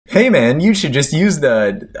hey man, you should just use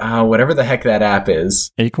the, whatever the heck that app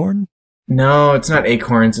is. Acorn? No, it's not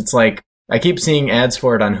Acorns. It's like, I keep seeing ads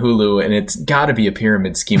for it on Hulu, and it's gotta be a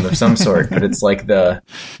pyramid scheme of some sort, but it's like the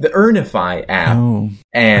Earnify app. Oh,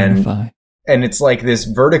 and Earnify. And it's like this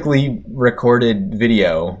vertically recorded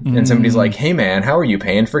video, and somebody's like, hey man, how are you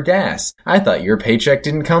paying for gas? I thought your paycheck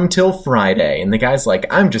didn't come till Friday. And the guy's like,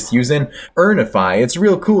 I'm just using Earnify. It's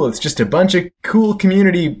real cool. It's just a bunch of cool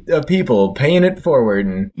community of people paying it forward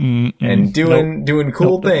and doing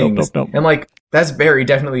cool things. Nope. And like, that's very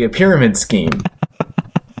definitely a pyramid scheme.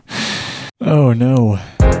 Oh no.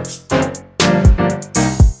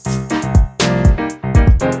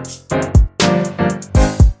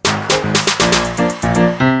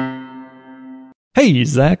 Hey,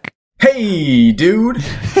 Zach. Hey, dude.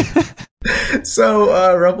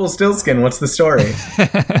 So, Rumpelstiltskin, what's the story?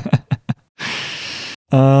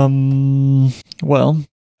 Well,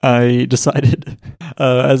 I decided,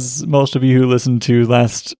 as most of you who listened to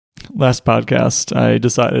last podcast, I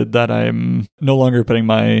decided that I'm no longer putting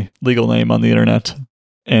my legal name on the internet.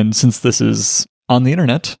 And since this is on the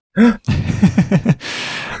internet, I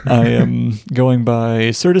am going by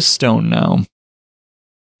Certus Stone now.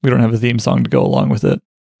 We don't have a theme song to go along with it.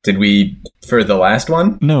 Did we for the last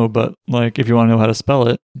one? No, but like if you want to know how to spell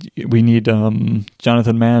it, we need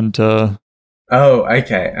Jonathan Mann to... Oh,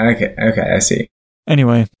 okay, I see.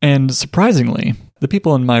 Anyway, and surprisingly, the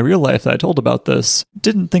people in my real life that I told about this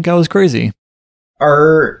didn't think I was crazy.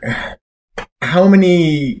 How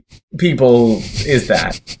many people is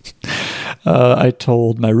that? I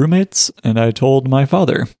told my roommates and I told my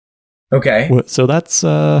father. Okay. So that's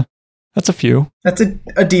a few. That's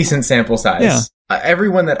a decent sample size. Yeah.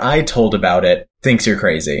 Everyone that I told about it thinks you're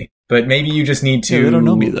crazy, but maybe you just need to... Yeah, they don't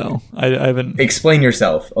know me, though. I haven't... Explain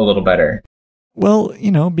yourself a little better. Well,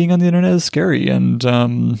 being on the internet is scary, and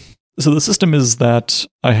so the system is that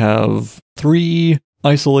I have 3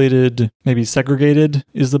 isolated, maybe segregated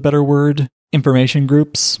is the better word, information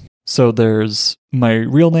groups. So there's my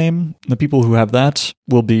real name. The people who have that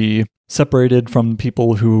will be separated from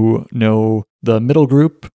people who know the middle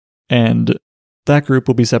group, and that group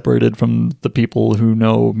will be separated from the people who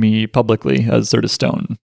know me publicly as Certus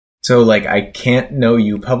Stone. So, like, I can't know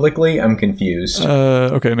you publicly? I'm confused.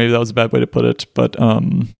 Okay, maybe that was a bad way to put it, but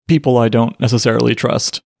people I don't necessarily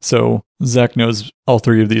trust. So Zach knows all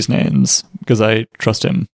 3 of these names because I trust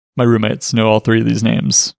him. My roommates know all 3 of these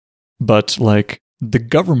names. But, like, the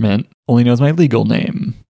government only knows my legal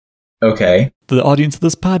name. Okay. The audience of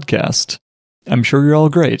this podcast, I'm sure you're all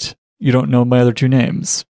great. You don't know my other 2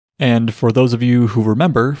 names. And for those of you who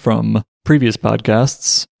remember from previous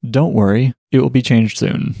podcasts, don't worry, it will be changed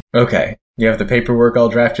soon. Okay. You have the paperwork all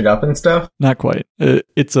drafted up and stuff? Not quite.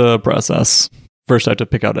 It's a process. First, I have to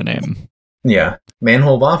pick out a name. Yeah.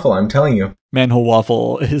 Manhole Waffle, I'm telling you. Manhole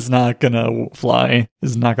Waffle is not gonna fly.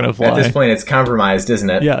 At this point, it's compromised,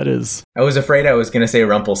 isn't it? Yeah, it is. I was afraid I was going to say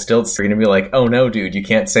Rumpelstiltskin. You're going to be like, oh no, dude, you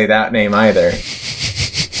can't say that name either.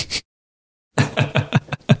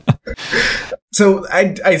 So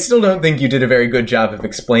I still don't think you did a very good job of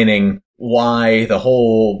explaining why the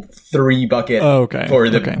whole 3 bucket for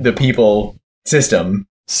the people system.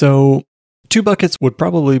 So 2 buckets would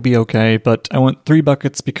probably be okay, but I want 3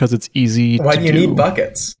 buckets because it's easy to do. Why do you need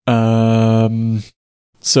buckets?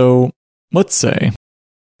 So let's say,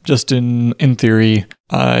 just in theory,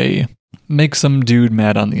 I make some dude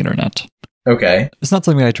mad on the internet. Okay. It's not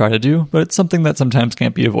something I try to do, but it's something that sometimes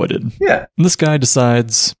can't be avoided. Yeah. And this guy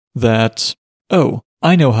decides that, oh,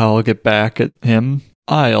 I know how I'll get back at him.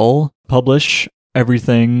 I'll publish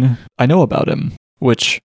everything I know about him,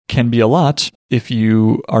 which can be a lot if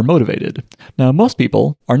you are motivated. Now, most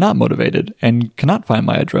people are not motivated and cannot find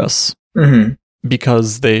my address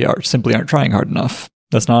because they simply aren't trying hard enough.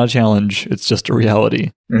 That's not a challenge. It's just a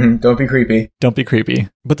reality. Don't be creepy. Don't be creepy.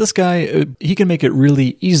 But this guy, he can make it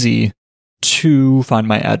really easy to find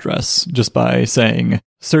my address just by saying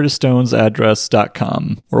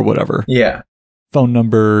certusstonesaddress.com or whatever. Yeah. Phone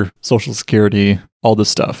number, social security, all this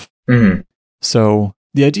stuff. So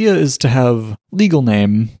the idea is to have legal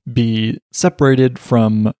name be separated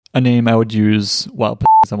from a name I would use while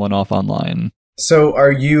pissing someone off online. So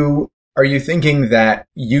are you thinking that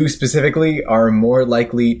you specifically are more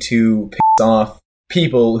likely to piss off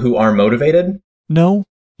people who are motivated? No,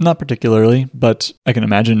 not particularly, but I can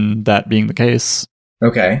imagine that being the case.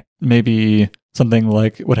 Okay. Maybe something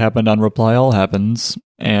like what happened on Reply All happens,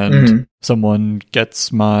 and someone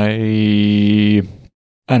gets my...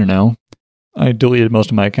 I don't know. I deleted most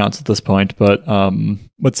of my accounts at this point, but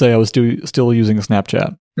let's say I was still using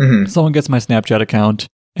Snapchat. Someone gets my Snapchat account,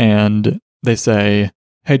 and they say,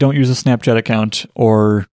 hey, don't use a Snapchat account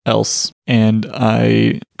or else. And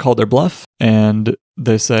I call their bluff and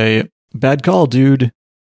they say, bad call, dude.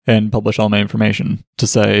 And publish all my information to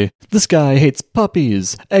say, this guy hates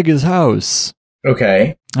puppies, egg his house.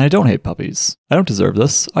 Okay. I don't hate puppies. I don't deserve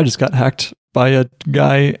this. I just got hacked by a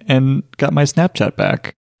guy and got my Snapchat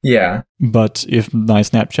back. Yeah. But if my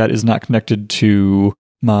Snapchat is not connected to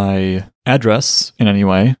my address in any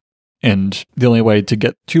way, and the only way to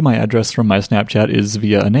get to my address from my Snapchat is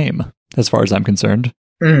via a name, as far as I'm concerned.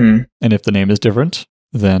 Mm-hmm. And if the name is different,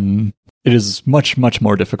 then it is much, much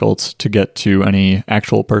more difficult to get to any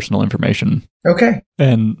actual personal information. Okay.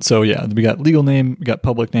 And so, yeah, we got legal name, we got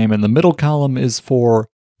public name, and the middle column is for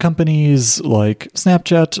companies like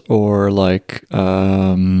Snapchat or like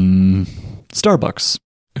Starbucks,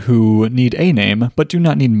 who need a name, but do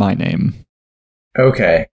not need my name.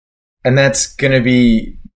 Okay. And that's going to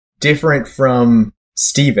be different from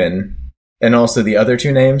Steven and also the other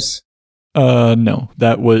two names? No,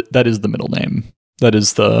 that is the middle name. That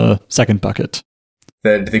is the second bucket.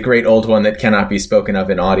 The great old one that cannot be spoken of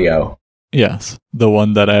in audio. Yes, the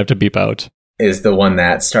one that I have to beep out. Is the one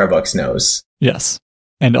that Starbucks knows. Yes.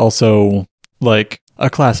 And also, like,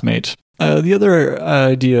 a classmate. The other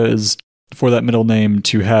idea is for that middle name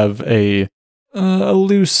to have a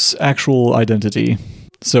loose actual identity.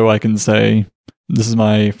 So I can say, this is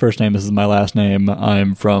my first name, this is my last name,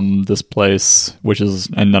 I'm from this place,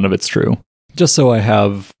 and none of it's true. Just so I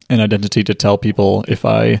have an identity to tell people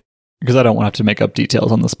because I don't want to have to make up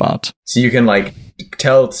details on the spot. So you can, like,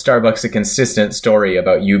 tell Starbucks a consistent story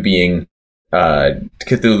about you being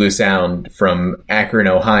Cthulhu Sound from Akron,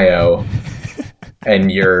 Ohio,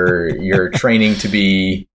 and you're training to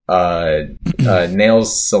be a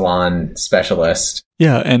nails salon specialist.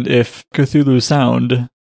 Yeah, and if Cthulhu Sound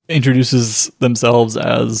introduces themselves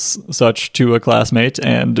as such to a classmate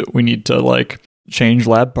and we need to, like, change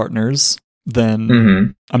lab partners,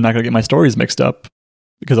 then I'm not going to get my stories mixed up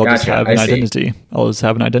because I'll just have an identity. I'll just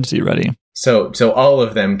have an identity ready. So all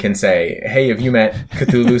of them can say, hey, have you met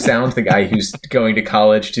Cthulhu Sound, the guy who's going to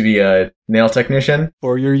college to be a nail technician?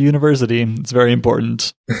 For your university. It's very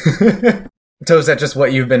important. So is that just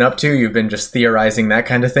what you've been up to? You've been just theorizing that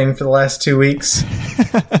kind of thing for the last 2 weeks?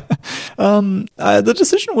 The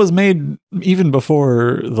decision was made even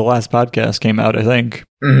before the last podcast came out, I think.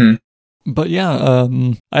 Mm-hmm. But yeah,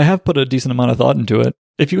 I have put a decent amount of thought into it.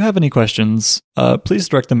 If you have any questions, please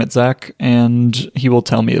direct them at Zach, and he will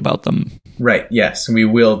tell me about them. Right, yes. We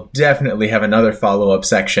will definitely have another follow-up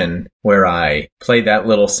section where I play that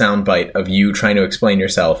little soundbite of you trying to explain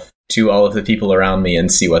yourself to all of the people around me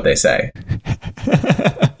and see what they say.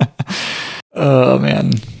 Oh,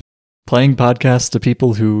 man. Playing podcasts to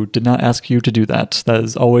people who did not ask you to do that. That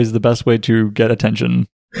is always the best way to get attention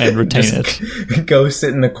and retain it. Go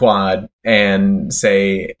sit in the quad and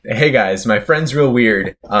say, hey guys, my friend's real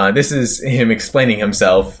weird. This is him explaining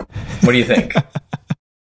himself. What do you think?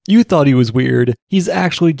 You thought he was weird. He's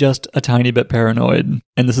actually just a tiny bit paranoid.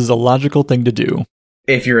 And this is a logical thing to do.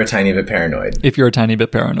 If you're a tiny bit paranoid. If you're a tiny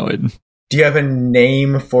bit paranoid. Do you have a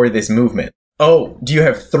name for this movement? Oh, do you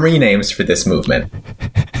have 3 names for this movement?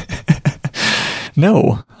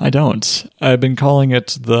 No, I don't. I've been calling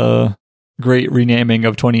it the Great Renaming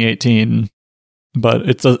of 2018, but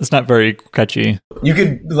it's not very catchy. You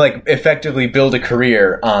could, like, effectively build a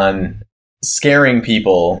career on scaring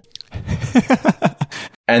people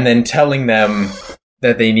and then telling them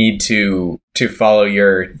that they need to follow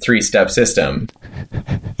your 3-step system.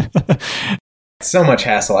 So much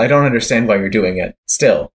hassle. I don't understand why you're doing it.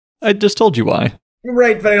 Still. I just told you why.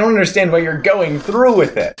 Right, but I don't understand why you're going through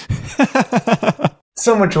with it.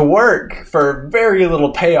 So much work for very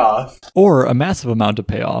little payoff. Or a massive amount of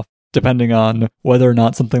payoff, depending on whether or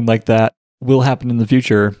not something like that will happen in the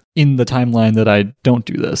future in the timeline that I don't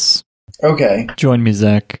do this. Okay. Join me,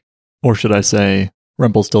 Zach. Or should I say,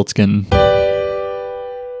 Rumpelstiltskin.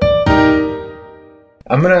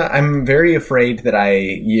 I'm very afraid that I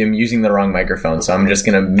am using the wrong microphone, so I'm just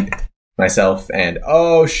gonna mute myself and,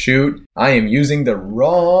 oh shoot, I am using the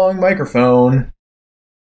wrong microphone.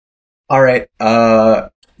 Alright,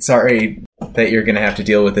 sorry that you're gonna have to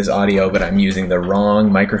deal with this audio, but I'm using the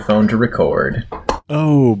wrong microphone to record.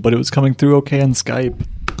 Oh, but it was coming through okay on Skype.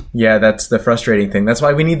 Yeah, that's the frustrating thing. That's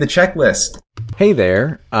why we need the checklist. Hey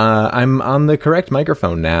there, I'm on the correct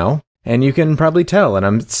microphone now, and you can probably tell, and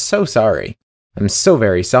I'm so sorry. I'm so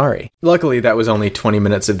very sorry. Luckily, that was only 20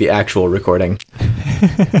 minutes of the actual recording.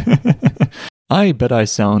 I bet I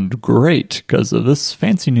sound great because of this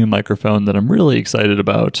fancy new microphone that I'm really excited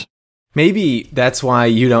about. Maybe that's why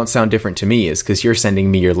you don't sound different to me, is because you're sending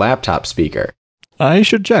me your laptop speaker. I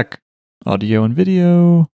should check. Audio and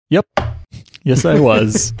video. Yep. Yes, I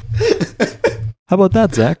was. How about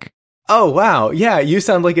that, Zach? Oh, wow. Yeah, you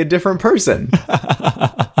sound like a different person.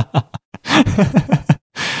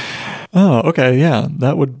 Oh, okay, yeah.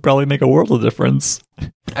 That would probably make a world of difference.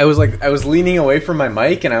 I was leaning away from my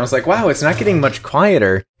mic and I was like, wow, it's not getting much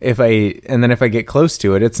quieter and then if I get close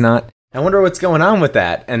to it, it's not. I wonder what's going on with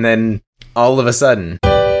that. And then all of a sudden.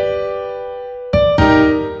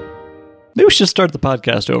 Maybe we should start the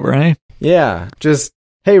podcast over, eh? Yeah, just,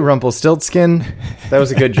 hey, Rumpelstiltskin. That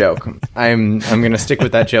was a good joke. I'm going to stick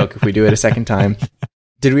with that joke if we do it a second time.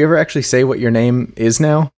 Did we ever actually say what your name is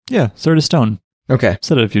now? Yeah, Certus Stone. Okay.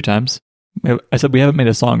 Said it a few times. I said we haven't made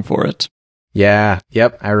a song for it. Yeah.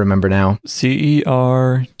 Yep. I remember now.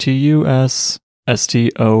 CERTUSSTON.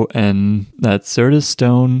 That's Certus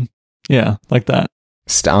Stone. Yeah, like that.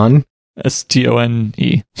 Ston? STONE.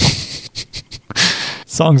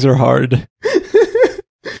 Songs are hard.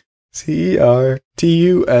 CERTUSSTONE.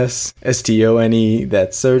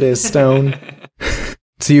 That's Certus Stone.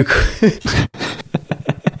 So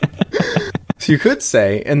you could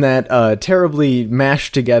say, in that terribly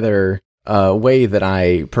mashed together way that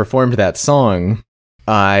I performed that song,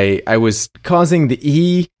 I was causing the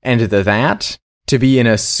E and the that to be in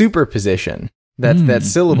a superposition. That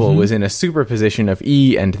syllable was in a superposition of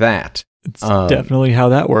E and that. It's definitely how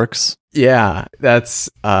that works. Yeah, that's...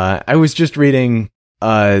 I was just reading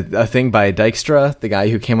a thing by Dijkstra, the guy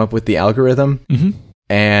who came up with the algorithm,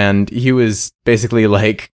 and he was basically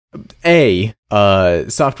like, A,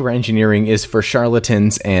 software engineering is for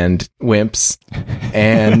charlatans and wimps,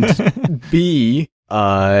 and B,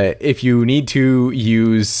 if you need to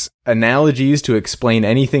use analogies to explain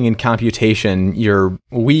anything in computation, you're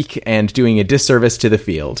weak and doing a disservice to the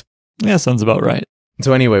field. Yeah, sounds about right.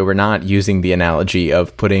 So anyway, we're not using the analogy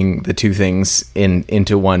of putting the two things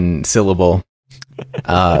into one syllable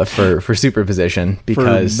for superposition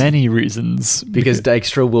because for many reasons. Because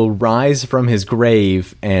Dijkstra will rise from his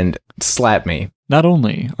grave and slap me. Not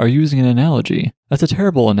only are you using an analogy, that's a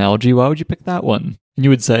terrible analogy. Why would you pick that one? And you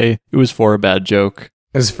would say it was for a bad joke.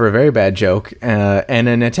 It was for a very bad joke, and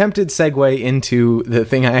an attempted segue into the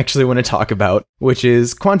thing I actually want to talk about, which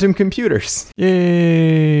is quantum computers.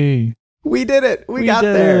 Yay! We did it! We got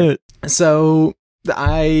there! So,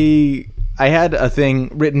 I had a thing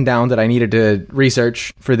written down that I needed to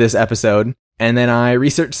research for this episode, and then I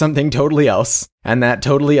researched something totally else, and that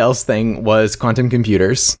totally else thing was quantum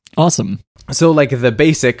computers. Awesome. So, like, the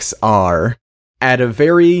basics are, at a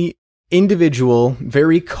very individual,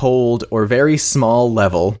 very cold, or very small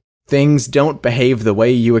level, things don't behave the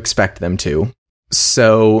way you expect them to.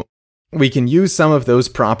 So, we can use some of those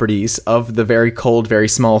properties of the very cold, very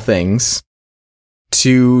small things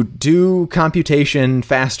to do computation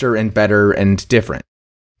faster and better and different.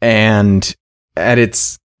 And at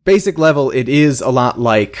its basic level, it is a lot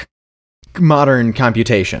like modern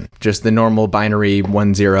computation, just the normal binary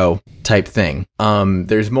 1-0 type thing.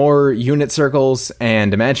 There's more unit circles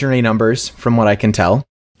and imaginary numbers, from what I can tell.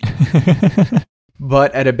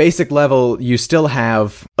 But at a basic level, you still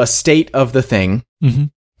have a state of the thing,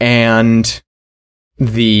 and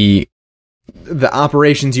the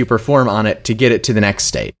operations you perform on it to get it to the next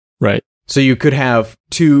state. Right. So you could have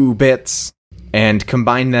 2 bits and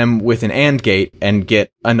combine them with an AND gate and get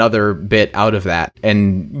another bit out of that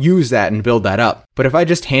and use that and build that up. But if I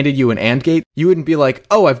just handed you an AND gate, you wouldn't be like,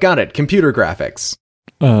 oh, I've got it, computer graphics.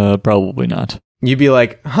 Probably not. You'd be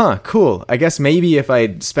like, huh, cool. I guess maybe if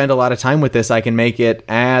I spend a lot of time with this, I can make it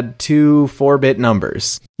add 2 4-bit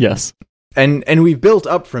numbers. Yes. And we've built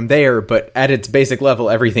up from there, but at its basic level,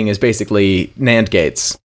 everything is basically NAND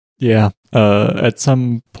gates. Yeah. At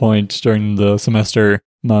some point during the semester,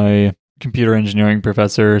 my computer engineering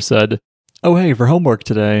professor said, oh, hey, for homework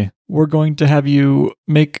today, we're going to have you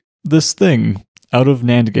make this thing out of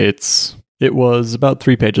NAND gates. It was about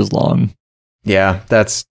 3 pages long. Yeah,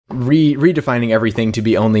 that's redefining everything to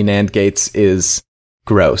be only NAND gates is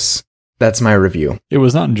gross. That's my review. It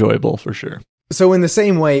was not enjoyable, for sure. So in the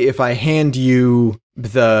same way, if I hand you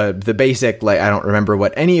the basic, like, I don't remember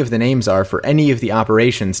what any of the names are for any of the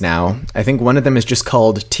operations now. I think one of them is just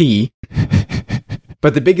called T.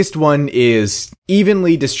 But the biggest one is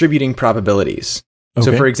evenly distributing probabilities. Okay.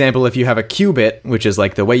 So for example, if you have a qubit, which is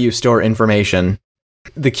like the way you store information,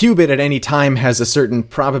 the qubit at any time has a certain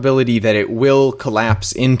probability that it will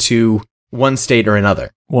collapse into one state or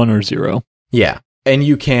another. 1 or 0. Yeah. And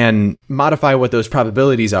you can modify what those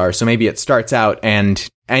probabilities are. So maybe it starts out and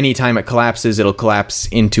anytime it collapses, it'll collapse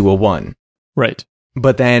into a 1. Right.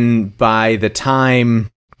 But then by the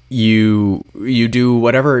time you do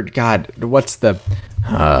whatever, God, what's the...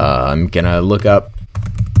 I'm gonna look up...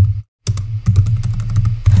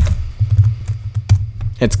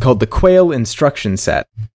 It's called the Quail instruction set.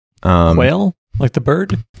 Quail? Like the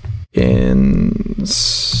bird?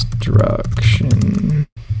 Instruction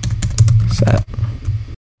set.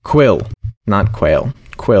 Quill, not quail.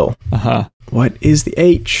 Quill. Uh-huh. What is the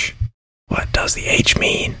H? What does the H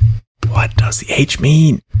mean? What does the H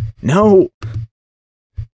mean? No!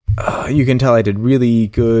 You can tell I did really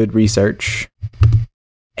good research.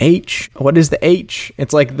 H? What is the H?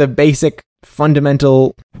 It's like the basic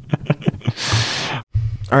fundamental...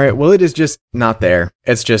 Alright, well, it is just not there.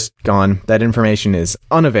 It's just gone. That information is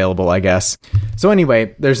unavailable, I guess. So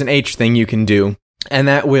anyway, there's an H thing you can do, and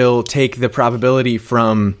that will take the probability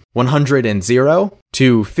from 100 and 0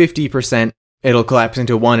 to 50%. It'll collapse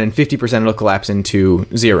into 1, and 50% it'll collapse into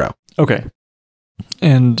 0. Okay.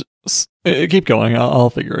 And keep going.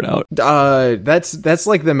 I'll figure it out. That's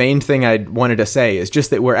like the main thing I wanted to say, is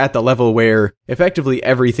just that we're at the level where effectively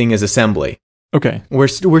everything is assembly. Okay. We're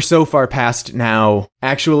so far past now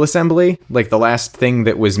actual assembly. Like the last thing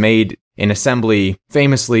that was made in assembly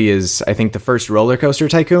famously is, I think, the first Roller Coaster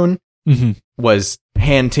Tycoon was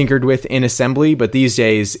hand tinkered with in assembly. But these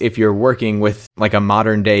days, if you're working with like a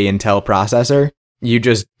modern day Intel processor, you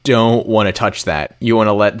just don't want to touch that. You want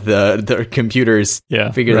to let the computers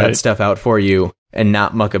figure that stuff out for you and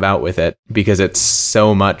not muck about with it, because it's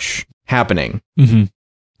so much happening.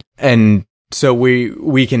 And so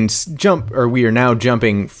we can jump, or we are now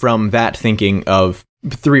jumping from that thinking of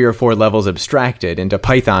 3 or 4 levels abstracted into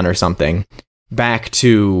Python or something, back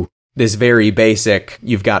to this very basic,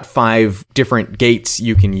 you've got 5 different gates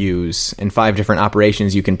you can use and 5 different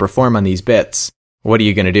operations you can perform on these bits. What are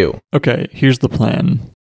you going to do? Okay, here's the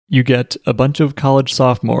plan. You get a bunch of college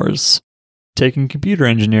sophomores taking computer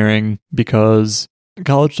engineering because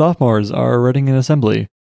college sophomores are writing in assembly.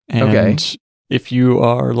 And if you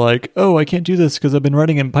are like, oh, I can't do this because I've been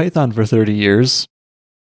writing in Python for 30 years,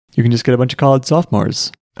 you can just get a bunch of college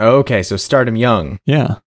sophomores. Okay, so start them young.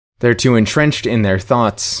 Yeah. They're too entrenched in their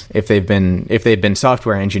thoughts if they've been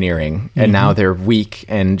software engineering, and now they're weak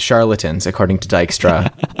and charlatans, according to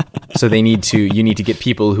Dijkstra. So you need to get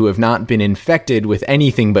people who have not been infected with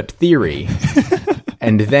anything but theory,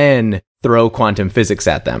 and then throw quantum physics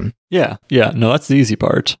at them. Yeah. No, that's the easy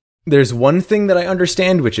part. There's one thing that I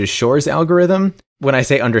understand, which is Shor's algorithm. When I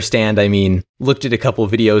say understand, I mean looked at a couple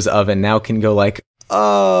videos of and now can go like,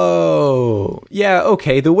 oh, yeah,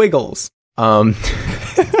 okay, the Wiggles.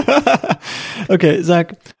 Okay,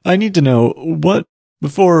 Zach, I need to know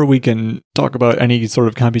before we can talk about any sort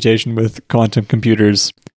of computation with quantum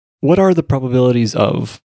computers, what are the probabilities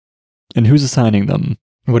of, and who's assigning them?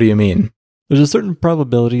 What do you mean? There's a certain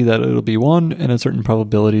probability that it'll be 1 and a certain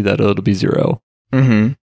probability that it'll be 0.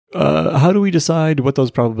 How do we decide what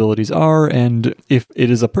those probabilities are? And if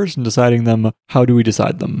it is a person deciding them, how do we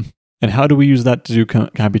decide them? And how do we use that to do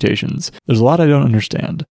computations? There's a lot I don't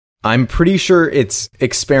understand. I'm pretty sure it's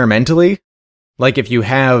experimentally. Like if you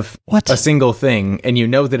have a single thing and you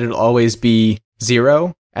know that it'll always be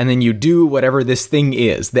 0, and then you do whatever this thing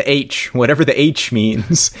is, the H, whatever the H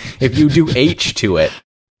means, if you do H to it,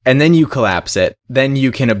 and then you collapse it, then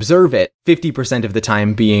you can observe it 50% of the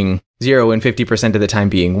time being 0 and 50% of the time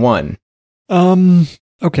being 1.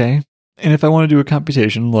 Okay. And if I want to do a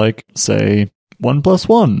computation, like, say, 1 +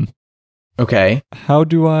 1. Okay. How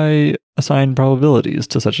do I assign probabilities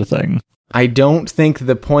to such a thing? I don't think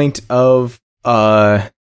the point of a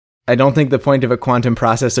quantum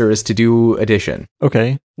processor is to do addition.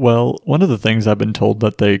 Okay. Well, one of the things I've been told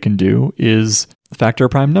that they can do is factor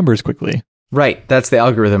prime numbers quickly. Right, that's the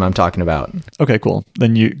algorithm I'm talking about. Okay, cool.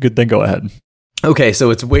 Then go ahead. Okay, so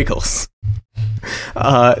it's Wiggles.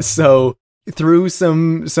 So through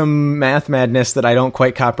some math madness that I don't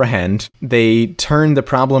quite comprehend, they turn the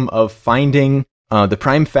problem of finding the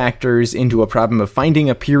prime factors into a problem of finding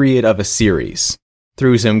a period of a series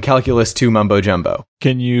through some calculus 2 mumbo jumbo.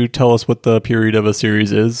 Can you tell us what the period of a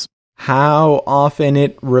series is? How often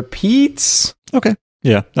it repeats? Okay.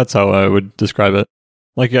 Yeah, that's how I would describe it.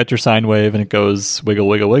 Like you got your sine wave and it goes wiggle,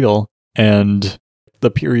 wiggle, wiggle. And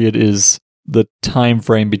the period is the time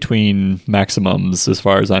frame between maximums as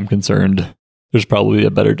far as I'm concerned. There's probably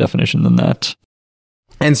a better definition than that.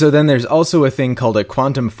 And so then there's also a thing called a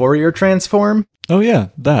quantum Fourier transform. Oh yeah,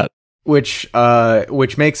 that. Which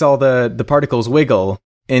makes all the particles wiggle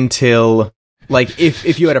until, like,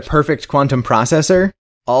 if you had a perfect quantum processor,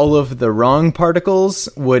 all of the wrong particles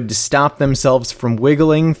would stop themselves from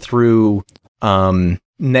wiggling through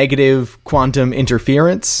negative quantum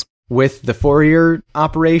interference with the Fourier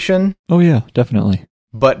operation. Oh yeah, definitely.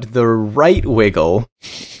 But the right wiggle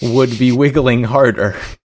would be wiggling harder.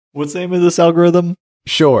 What's the name of this algorithm?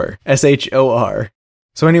 Shor. SHOR.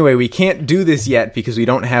 So anyway, we can't do this yet because we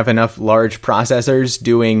don't have enough large processors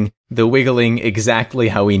doing the wiggling exactly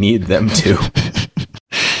how we need them to.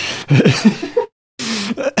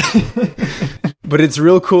 But it's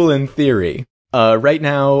real cool in theory. Right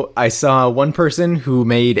now, I saw one person who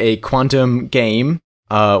made a quantum game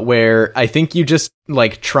where I think you just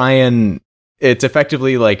try and it's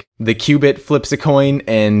effectively like the qubit flips a coin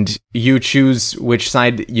and you choose which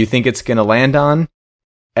side you think it's going to land on.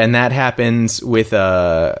 And that happens with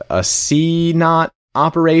a C knot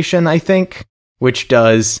operation, I think, which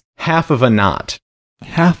does half of a knot.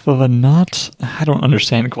 Half of a knot? I don't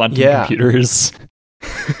understand quantum computers.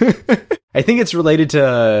 I think it's related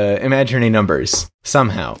to imaginary numbers,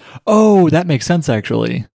 somehow. Oh, that makes sense,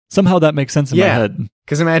 actually. Somehow that makes sense in my head.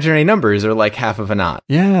 Because imaginary numbers are like half of a knot.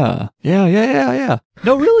 Yeah.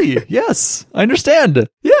 No, really. Yes, I understand.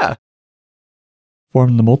 Yeah.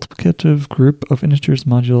 Form the multiplicative group of integers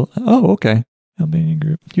module. Oh, okay. Albanian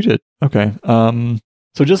group. You did. Okay.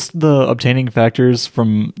 So just the obtaining factors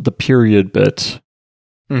from the period bit.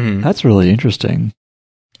 Mm-hmm. That's really interesting.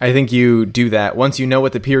 I think you do that. Once you know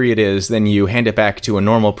what the period is, then you hand it back to a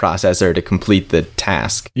normal processor to complete the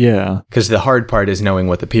task. Yeah. Because the hard part is knowing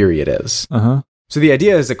what the period is. Uh-huh. So the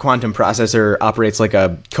idea is a quantum processor operates like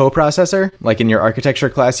a coprocessor. Like in your architecture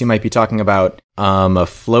class, you might be talking about a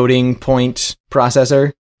floating point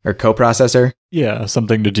processor or coprocessor. Yeah,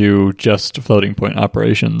 something to do just floating point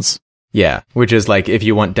operations. Yeah, which is like if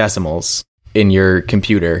you want decimals in your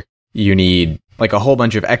computer, you need like a whole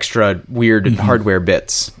bunch of extra weird hardware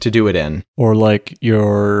bits to do it in. Or like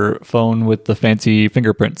your phone with the fancy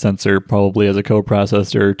fingerprint sensor probably has a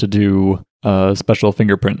coprocessor to do special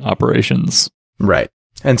fingerprint operations. Right.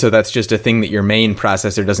 And so that's just a thing that your main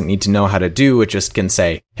processor doesn't need to know how to do. It just can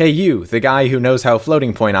say, hey, you, the guy who knows how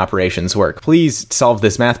floating point operations work, please solve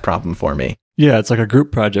this math problem for me. Yeah, it's like a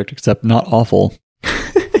group project, except not awful.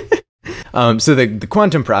 So the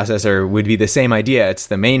quantum processor would be the same idea. It's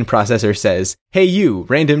the main processor says, hey, you,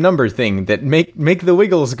 random number thing that make the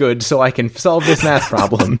wiggles good so I can solve this math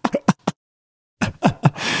problem.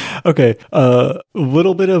 Okay, a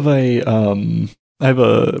little bit of a... I have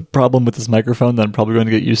a problem with this microphone that I'm probably going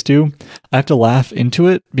to get used to. I have to laugh into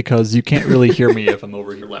it because you can't really hear me if I'm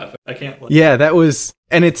over here laughing. I can't. Yeah, that was...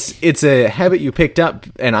 And it's a habit you picked up,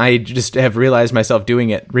 and I just have realized myself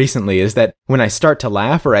doing it recently, is that when I start to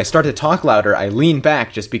laugh or I start to talk louder, I lean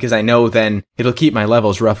back just because I know then it'll keep my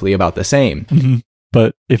levels roughly about the same. Mm-hmm.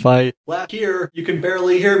 But if I laugh here, you can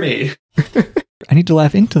barely hear me. I need to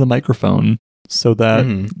laugh into the microphone so that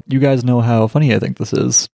you guys know how funny I think this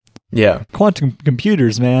is. Yeah. Quantum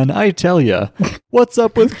computers, man, I tell ya. What's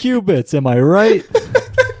up with qubits, am I right?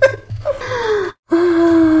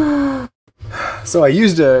 So I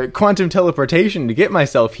used a quantum teleportation to get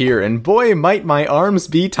myself here, and boy, might my arms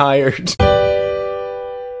be tired.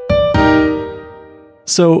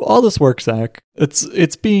 So all this work, Zach,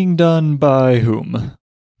 it's being done by whom?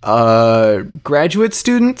 Graduate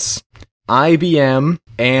students, IBM,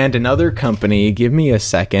 and another company. Give me a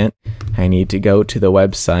second. I need to go to the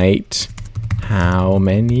website. How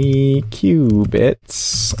many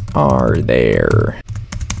qubits are there?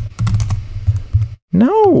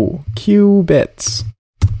 No, qubits.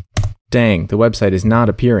 Dang, the website is not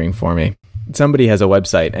appearing for me. Somebody has a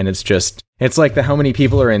website, and it's like the how many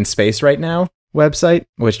people are in space right now website,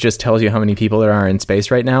 which just tells you how many people there are in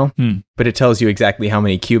space right now, but it tells you exactly how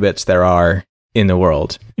many qubits there are in the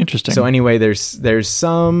world. Interesting. So anyway, there's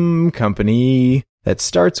some company that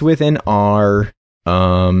starts with an R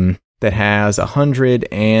that has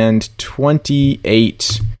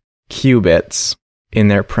 128 qubits in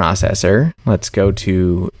their processor. Let's go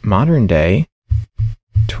to modern day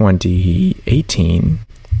 2018.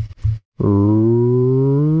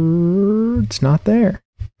 It's not there.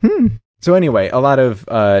 So anyway, a lot of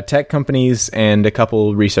tech companies and a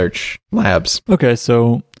couple research labs. Okay,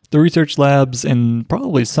 so the research labs and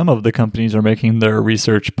probably some of the companies are making their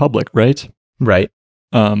research public, right? Right.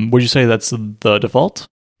 Would you say that's the default?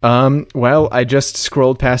 Well, I just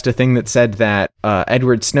scrolled past a thing that said that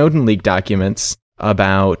Edward Snowden leaked documents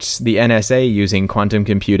about the NSA using quantum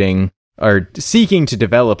computing or seeking to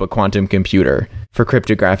develop a quantum computer for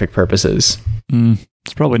cryptographic purposes.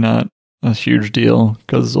 It's probably not a huge deal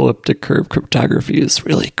because elliptic curve cryptography is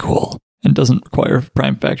really cool and doesn't require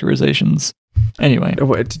prime factorizations. Anyway.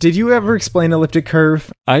 Did you ever explain elliptic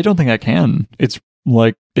curve? I don't think I can. It's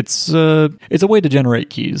a way to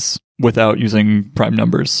generate keys without using prime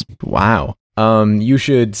numbers. Wow. You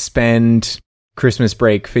should spend Christmas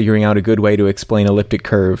break figuring out a good way to explain elliptic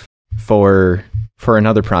curve for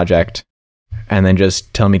another project, and then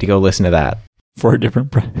just tell me to go listen to that. For a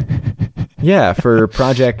different Yeah, for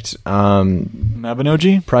project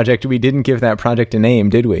Mabinogi? Project, we didn't give that project a name,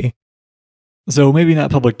 did we? So maybe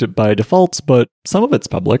not public by default, but some of it's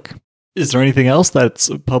public. Is there anything else that's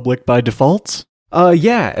public by default?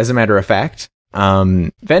 Yeah, as a matter of fact.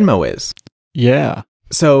 Venmo is. Yeah.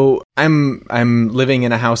 So I'm living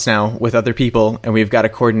in a house now with other people, and we've got to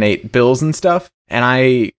coordinate bills and stuff. And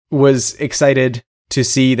I was excited to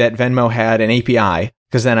see that Venmo had an API,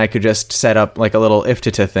 because then I could just set up like a little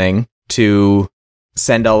IFTTT thing to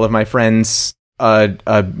send all of my friends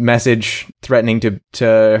a message threatening to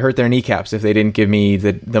hurt their kneecaps if they didn't give me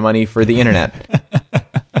the money for the internet.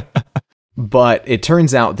 But it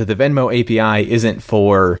turns out that the Venmo API isn't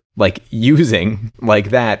for like using like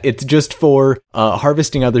that. It's just for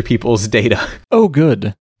harvesting other people's data. Oh,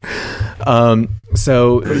 good.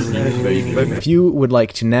 So if you would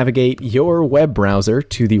like to navigate your web browser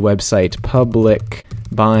to the website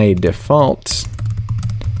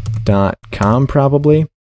publicbydefault.com, probably.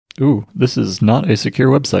 Ooh, this is not a secure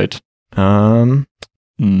website.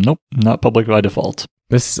 Nope, not public by default.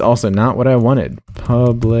 This is also not what I wanted.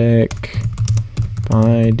 Public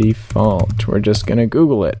by default. We're just gonna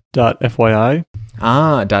Google it. .fyi.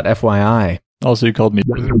 .fyi. Also, you called me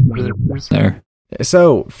there.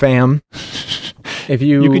 So, fam, if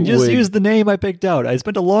you can just use the name I picked out. I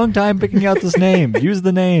spent a long time picking out this name. Use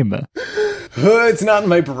the name. It's not in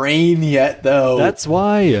my brain yet, though. That's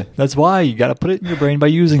why. You gotta put it in your brain by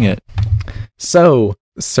using it. So,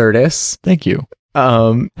 Certus. Thank you.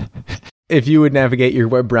 If you would navigate your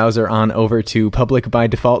web browser on over to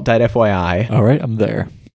publicbydefault.fyi. All right, I'm there.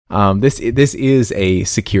 This is a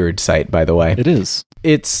secured site, by the way. It is.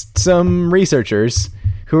 It's some researchers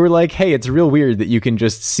who were like, hey, it's real weird that you can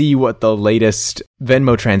just see what the latest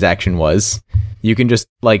Venmo transaction was. You can just,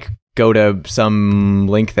 like, go to some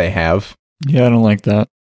link they have. Yeah, I don't like that.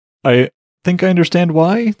 I think I understand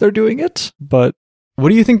why they're doing it, but... What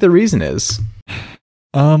do you think the reason is?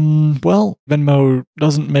 Well, Venmo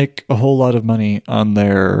doesn't make a whole lot of money on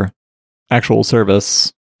their actual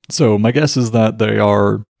service. So my guess is that they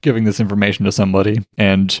are giving this information to somebody,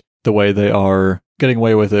 and the way they are getting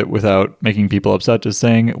away with it without making people upset is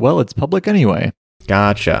saying, well, it's public anyway.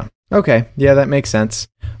 Gotcha. Okay. Yeah, that makes sense.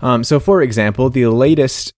 So for example, the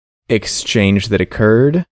latest exchange that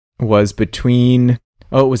occurred was it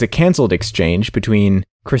was a canceled exchange between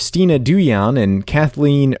Christina Duyan and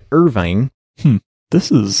Kathleen Irving.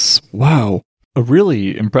 This is, wow, a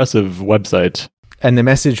really impressive website. And the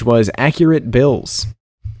message was accurate bills.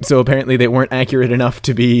 So apparently they weren't accurate enough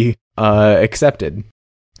to be accepted.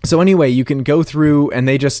 So anyway, you can go through and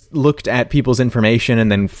they just looked at people's information,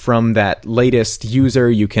 and then from that latest user,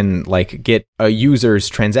 you can like get a user's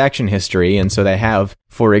transaction history. And so they have,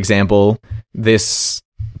 for example, this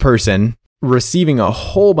person receiving a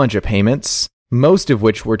whole bunch of payments, most of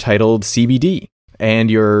which were titled CBD. And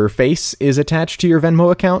your face is attached to your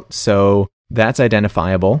Venmo account, so that's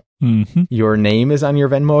identifiable. Mm-hmm. Your name is on your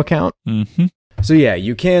Venmo account. Mm-hmm. So yeah,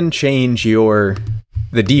 you can change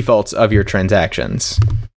the defaults of your transactions.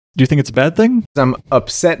 Do you think it's a bad thing? I'm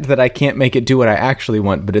upset that I can't make it do what I actually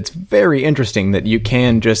want, but it's very interesting that you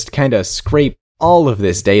can just kind of scrape all of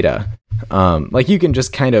this data. Like you can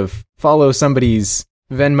just kind of follow somebody's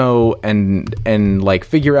Venmo and like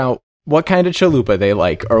figure out what kind of chalupa they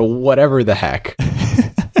like or whatever the heck.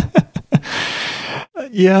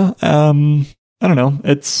 Yeah, I don't know.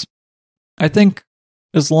 I think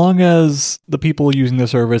as long as the people using the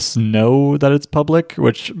service know that it's public,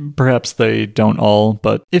 which perhaps they don't all,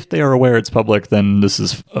 but if they are aware it's public, then this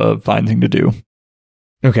is a fine thing to do.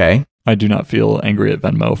 Okay. I do not feel angry at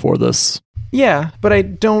Venmo for this. Yeah, but I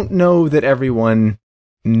don't know that everyone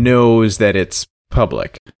knows that it's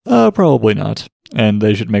public. Probably not. And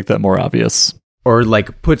they should make that more obvious. Or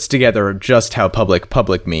like puts together just how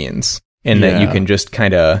public means. And that you can just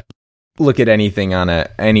kind of look at anything on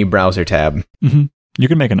any browser tab. Mm-hmm. You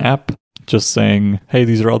can make an app just saying, hey,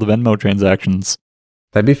 these are all the Venmo transactions.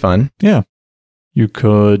 That'd be fun. Yeah. You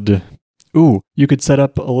could set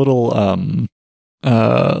up a little,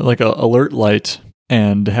 like a alert light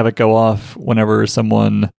and have it go off whenever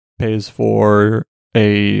someone pays for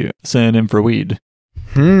a synonym for weed.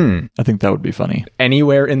 I think that would be funny.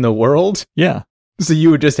 Anywhere in the world? Yeah. So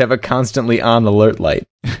you would just have a constantly on alert light.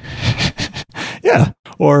 Yeah.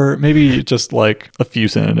 Or maybe just like a few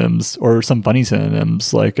synonyms or some funny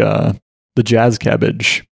synonyms like the jazz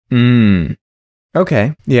cabbage.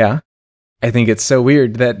 Okay. Yeah. I think it's so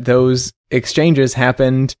weird that those exchanges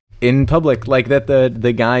happened in public, like that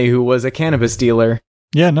the guy who was a cannabis dealer.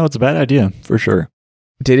 Yeah, no, it's a bad idea for sure.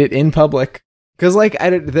 Did it in public. Because like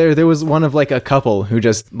there was one of like a couple who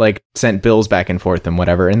just like sent bills back and forth and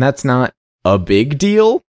whatever, and that's not a big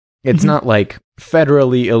deal. It's not like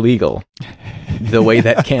federally illegal. the way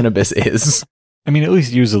that cannabis is. I mean, at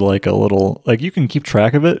least use it like a little, like you can keep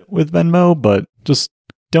track of it with Venmo, but just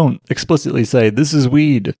don't explicitly say, this is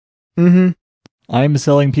weed. Mm-hmm. I'm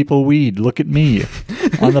selling people weed. Look at me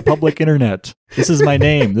on the public internet. This is my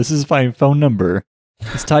name. This is my phone number.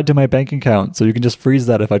 It's tied to my bank account, so you can just freeze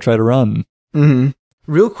that if I try to run. Mm-hmm.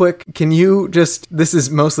 Real quick, can you just, this is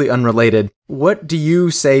mostly unrelated, what do you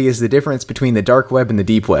say is the difference between the dark web and the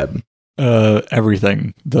deep web?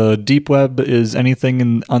 Everything. The deep web is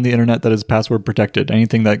anything on the internet that is password protected.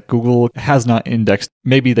 Anything that Google has not indexed.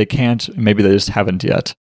 Maybe they can't, maybe they just haven't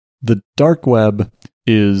yet. The dark web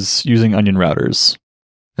is using onion routers.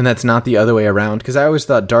 And that's not the other way around? Because I always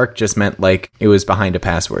thought dark just meant like it was behind a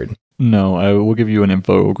password. No, I will give you an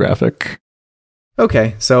infographic.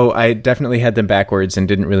 Okay, so I definitely had them backwards and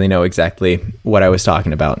didn't really know exactly what I was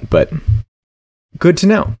talking about, but good to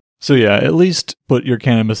know. So yeah, at least put your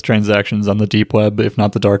cannabis transactions on the deep web, if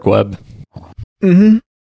not the dark web. Mm-hmm.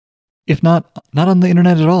 If not on the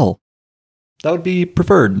internet at all. That would be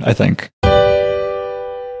preferred, I think.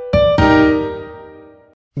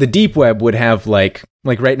 The deep web would have like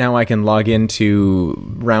right now I can log into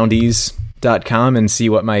roundies.com and see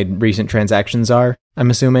what my recent transactions are,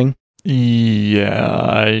 I'm assuming.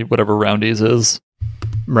 Yeah, whatever Roundies is.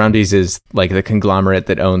 Roundies is like the conglomerate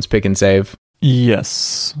that owns Pick and Save.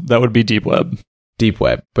 Yes, that would be deep web. Deep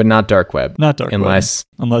web, but not dark web. Not dark web.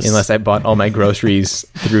 Unless I bought all my groceries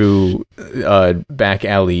through back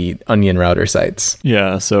alley onion router sites.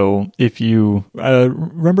 Yeah, so if you...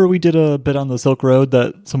 remember we did a bit on the Silk Road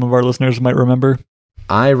that some of our listeners might remember?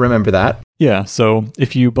 I remember that. Yeah, so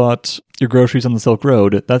if you bought your groceries on the Silk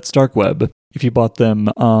Road, that's dark web. If you bought them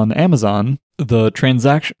on Amazon, the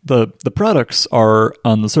products are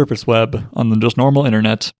on the surface web, on the just normal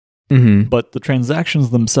internet. Mm-hmm. But the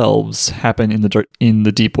transactions themselves happen in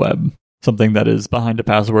the deep web. Something that is behind a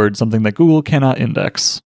password, something that Google cannot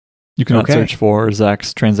index. You cannot search for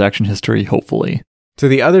Zach's transaction history, hopefully. So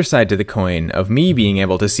the other side to the coin of me being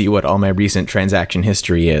able to see what all my recent transaction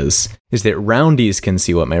history is that Roundies can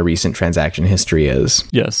see what my recent transaction history is.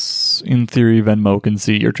 Yes. In theory, Venmo can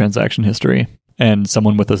see your transaction history. And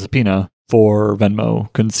someone with a subpoena for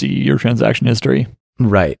Venmo can see your transaction history.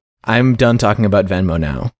 Right. I'm done talking about Venmo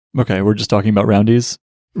now. Okay, we're just talking about Roundies?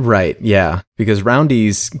 Right, yeah. Because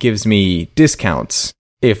Roundies gives me discounts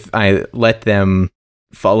if I let them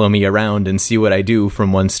follow me around and see what I do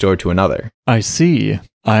from one store to another. I see.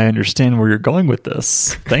 I understand where you're going with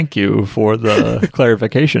this. Thank you for the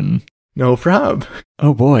clarification. No prob.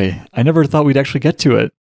 Oh boy, I never thought we'd actually get to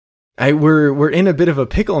it. We're in a bit of a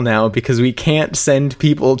pickle now because we can't send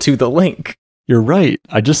people to the link. You're right.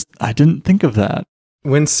 I didn't think of that.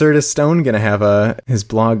 When's Certus Stone gonna have his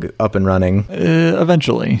blog up and running?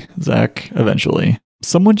 Eventually, Zach. Eventually.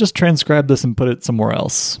 Someone just transcribe this and put it somewhere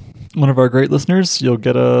else. One of our great listeners, you'll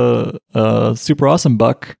get a super awesome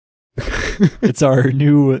buck. It's our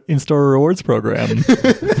new in-store rewards program.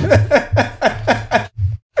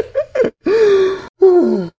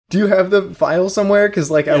 Do you have the file somewhere? Because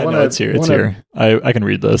I want to. No, it's here. It's here. I can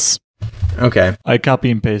read this. Okay. I copy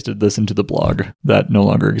and pasted this into the blog that no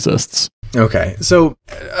longer exists. Okay, so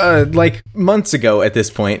months ago at this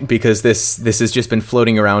point, because this has just been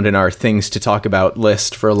floating around in our things to talk about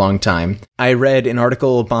list for a long time, I read an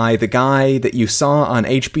article by the guy that you saw on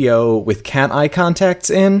HBO with cat eye contacts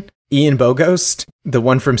in, Ian Bogost, the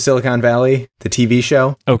one from Silicon Valley, the TV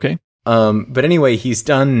show. Okay. But anyway, he's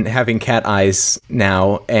done having cat eyes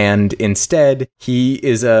now, and instead he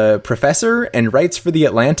is a professor and writes for The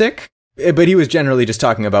Atlantic, but he was generally just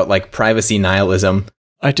talking about privacy nihilism.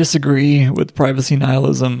 I disagree with privacy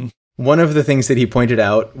nihilism. One of the things that he pointed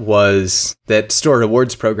out was that store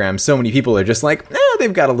rewards programs, so many people are just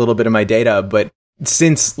they've got a little bit of my data, but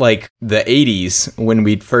since the 80s, when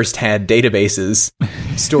we first had databases,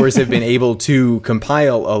 stores have been able to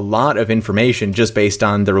compile a lot of information just based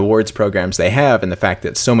on the rewards programs they have and the fact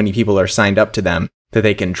that so many people are signed up to them that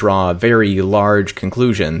they can draw very large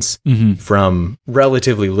conclusions from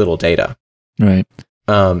relatively little data. Right.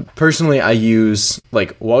 Personally, I use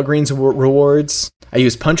Walgreens rewards. I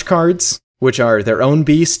use punch cards, which are their own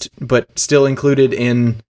beast, but still included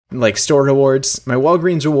in store rewards. My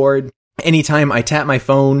Walgreens reward, anytime I tap my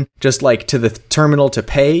phone just to the terminal to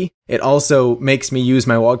pay, it also makes me use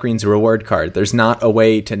my Walgreens reward card. There's not a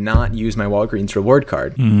way to not use my Walgreens reward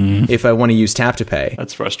card if I want to use tap to pay.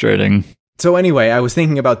 That's frustrating. So anyway, I was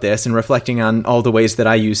thinking about this and reflecting on all the ways that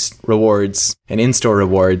I use rewards and in-store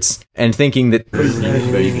rewards and thinking that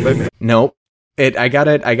nope. I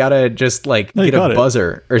gotta just get a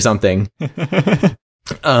buzzer or something. Thinking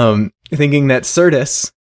that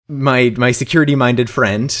Certus, my security-minded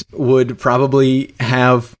friend would probably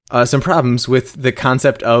have some problems with the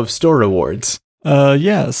concept of store rewards.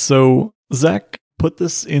 Yeah, so Zach put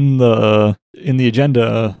this in the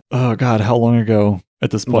agenda, oh god, how long ago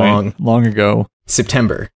at this point? Long ago.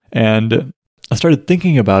 September. And I started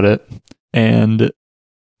thinking about it and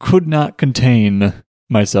could not contain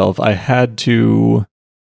myself. I had to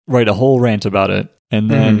write a whole rant about it. And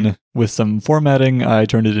then with some formatting, I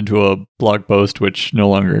turned it into a blog post, which no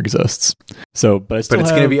longer exists. So, but it's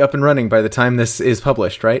going to be up and running by the time this is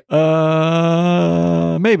published, right?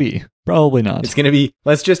 Maybe. Probably not. It's going to be,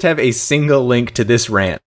 let's just have a single link to this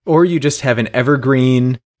rant. Or you just have an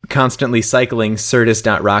evergreen, constantly cycling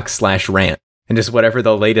Certus.rocks/rant. And just whatever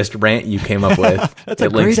the latest rant you came up with, that's a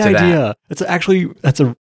great idea.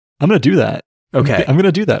 I'm going to do that. Okay. I'm going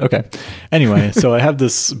to do that. Okay. Anyway, so I have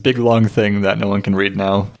this big long thing that no one can read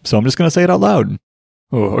now. So I'm just going to say it out loud.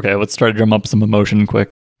 Oh, okay. Let's try to drum up some emotion quick.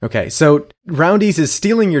 Okay. So Roundy's is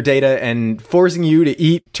stealing your data and forcing you to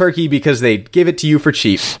eat turkey because they give it to you for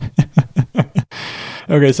cheap.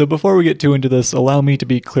 Okay. So before we get too into this, allow me to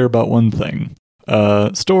be clear about one thing.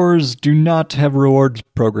 Stores do not have reward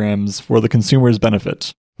programs for the consumer's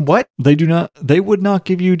benefit. What? They would not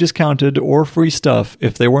give you discounted or free stuff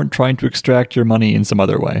if they weren't trying to extract your money in some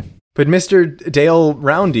other way. But Mr. Dale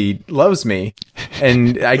Roundy loves me,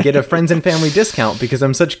 and I get a friends and family discount because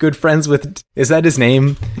I'm such good friends with... Is that his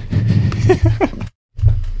name?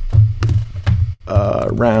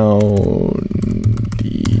 Roundy's.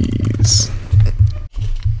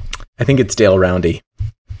 I think it's Dale Roundy.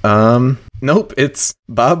 Nope, it's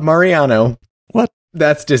Bob Mariano. What?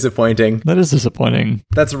 That's disappointing. That is disappointing.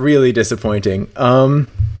 That's really disappointing.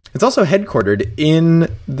 It's also headquartered in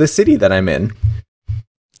the city that I'm in.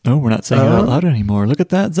 Oh, we're not saying it out loud anymore. Look at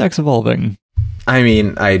that. Zach's evolving. I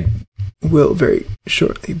mean, I will very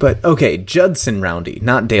shortly, but okay, Judson Roundy,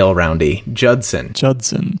 not Dale Roundy. Judson.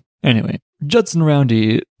 Anyway, Judson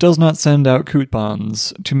Roundy does not send out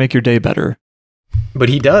coupons to make your day better. But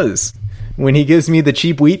he does. When he gives me the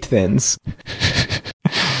cheap wheat thins.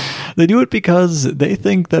 They do it because they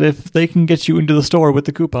think that if they can get you into the store with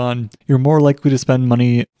the coupon, you're more likely to spend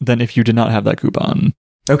money than if you did not have that coupon.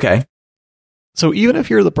 Okay. So even if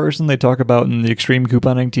you're the person they talk about in the Extreme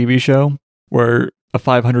Couponing TV show, where a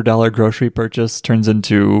 $500 grocery purchase turns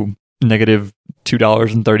into negative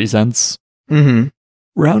 $2.30,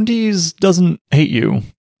 Roundy's doesn't hate you.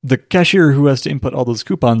 The cashier who has to input all those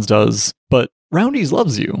coupons does, but Roundy's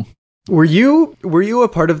loves you. Were you a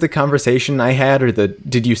part of the conversation I had, or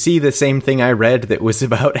did you see the same thing I read that was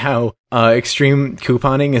about how extreme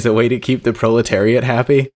couponing is a way to keep the proletariat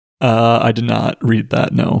happy? I did not read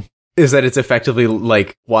that, no. Is that it's effectively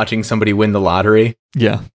like watching somebody win the lottery?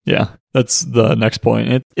 Yeah. That's the next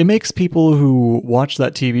point. It makes people who watch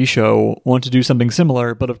that TV show want to do something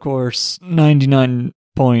similar, but of course,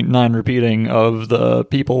 99.9 repeating of the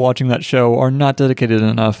people watching that show are not dedicated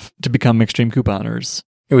enough to become extreme couponers.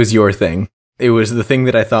 It was your thing. It was the thing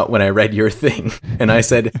that I thought when I read your thing. And I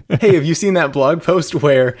said, hey, have you seen that blog post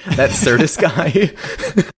where that Certus guy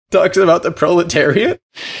talks about the proletariat?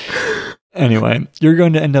 Anyway, you're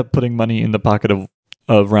going to end up putting money in the pocket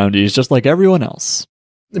of Roundy's just like everyone else.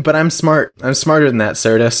 But I'm smart. I'm smarter than that,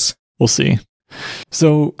 Certus. We'll see.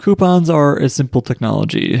 So coupons are a simple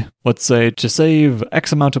technology. Let's say to save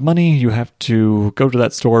X amount of money, you have to go to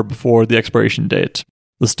that store before the expiration date.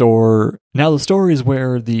 The store is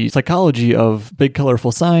where the psychology of big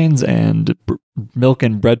colorful signs and milk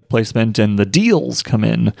and bread placement and the deals come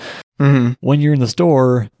in. Mm-hmm. When you're in the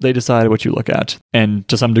store, they decide what you look at. And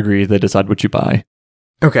to some degree, they decide what you buy.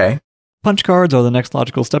 Okay. Punch cards are the next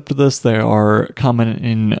logical step to this. They are common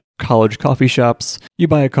in college coffee shops. You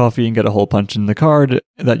buy a coffee and get a hole punch in the card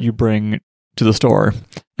that you bring to the store.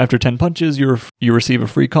 After 10 punches, you receive a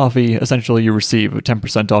free coffee. Essentially, you receive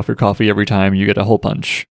 10% off your coffee every time you get a hole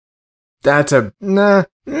punch. That's I'm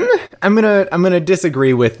gonna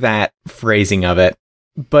disagree with that phrasing of it,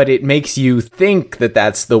 but it makes you think that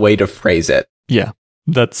that's the way to phrase it. Yeah,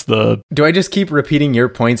 that's the... Do I just keep repeating your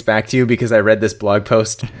points back to you because I read this blog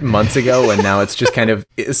post months ago and now it's just kind of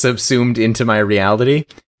subsumed into my reality?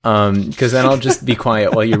 Because then I'll just be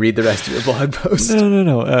quiet while you read the rest of your blog post.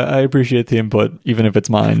 No. I appreciate the input, even if it's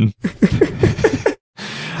mine.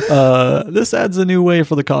 This adds a new way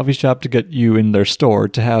for the coffee shop to get you in their store.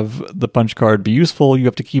 To have the punch card be useful, you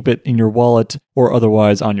have to keep it in your wallet or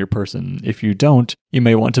otherwise on your person. If you don't, you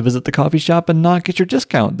may want to visit the coffee shop and not get your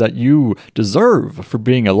discount that you deserve for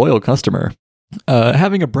being a loyal customer.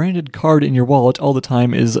 Having a branded card in your wallet all the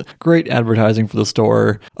time is great advertising for the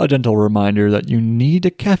store, a gentle reminder that you need a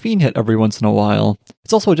caffeine hit every once in a while.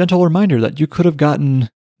 It's also a gentle reminder that you could have gotten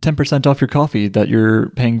 10% off your coffee that you're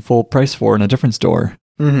paying full price for in a different store.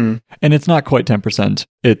 Mm-hmm. And it's not quite 10%.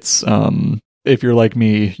 It's, if you're like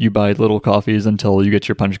me, you buy little coffees until you get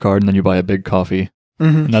your punch card and then you buy a big coffee.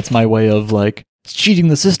 Mm-hmm. And that's my way of like cheating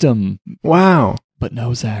the system. Wow. But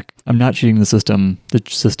no, Zach, I'm not cheating the system. The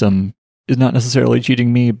system is not necessarily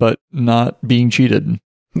cheating me, but not being cheated.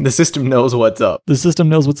 The system knows what's up. The system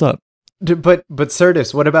knows what's up. But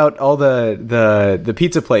Certus, what about all the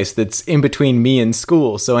pizza place that's in between me and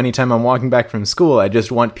school? So anytime I'm walking back from school, I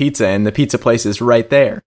just want pizza, and the pizza place is right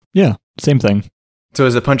there. Yeah, same thing. So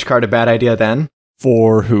is a punch card a bad idea then?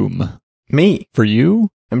 For whom? Me. For you?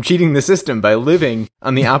 I'm cheating the system by living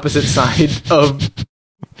on the opposite side of...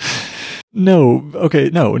 No, okay,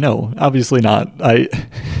 no, obviously not.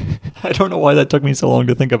 I don't know why that took me so long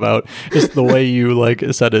to think about, just the way you like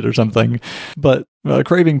said it or something. But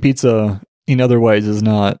craving pizza in other ways is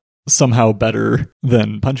not somehow better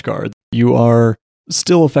than punch cards. You are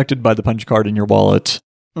still affected by the punch card in your wallet,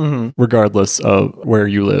 regardless of where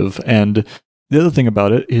you live. And the other thing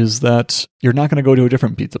about it is that you're not going to go to a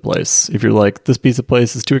different pizza place. If you're like, this pizza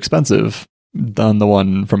place is too expensive than the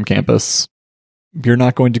one from campus, you're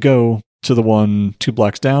not going to go to the one 2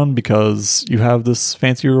 blocks down because you have this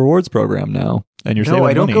fancy rewards program now. And you're saving No,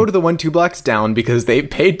 I don't money. go to the one 2 blocks down because they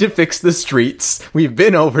paid to fix the streets. We've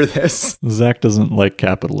been over this. Zach doesn't like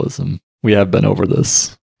capitalism. We have been over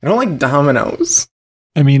this. I don't like Domino's.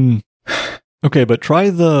 I mean, okay, but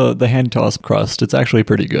try the hand toss crust. It's actually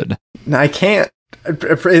pretty good. I can't.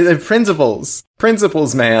 Principles.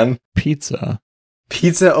 Principles, man. Pizza.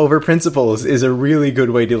 Pizza over principles is a really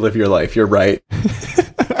good way to live your life. You're right.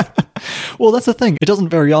 Well, that's the thing. It doesn't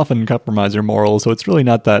very often compromise your morals, so it's really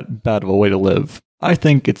not that bad of a way to live. I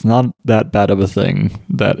think it's not that bad of a thing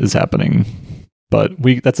that is happening. But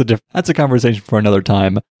that's a conversation for another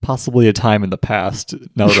time, possibly a time in the past,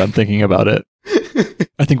 now that I'm thinking about it.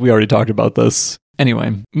 I think we already talked about this.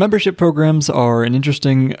 Anyway, membership programs are an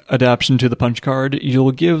interesting adaptation to the punch card.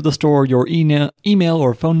 You'll give the store your email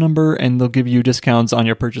or phone number, and they'll give you discounts on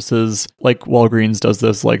your purchases, like Walgreens does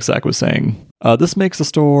this, like Zach was saying. This makes the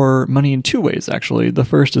store money in 2 ways, actually. The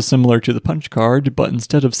first is similar to the punch card, but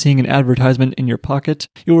instead of seeing an advertisement in your pocket,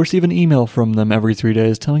 you'll receive an email from them every 3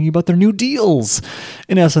 days telling you about their new deals.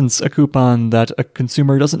 In essence, a coupon that a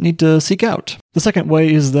consumer doesn't need to seek out. The second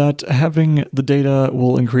way is that having the data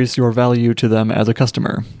will increase your value to them as a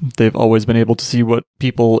customer. They've always been able to see what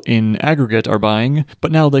people in aggregate are buying,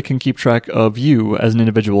 but now they can keep track of you as an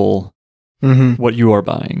individual, what you are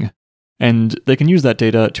buying. And they can use that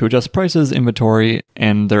data to adjust prices, inventory,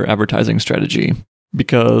 and their advertising strategy.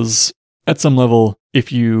 Because at some level,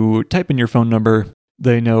 if you type in your phone number,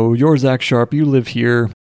 they know you're Zach Sharp, you live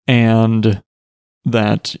here, and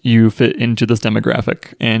that you fit into this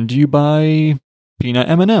demographic. And you buy peanut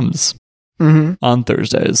M&Ms on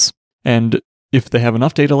Thursdays. And if they have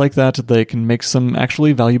enough data like that, they can make some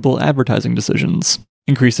actually valuable advertising decisions,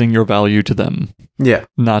 increasing your value to them. Yeah.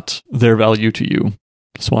 Not their value to you.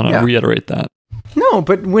 Just want to reiterate that. No,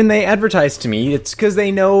 but when they advertise to me, it's because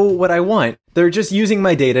they know what I want. They're just using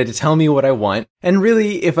my data to tell me what I want. And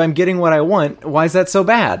really, if I'm getting what I want, why is that so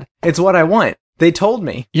bad? It's what I want. They told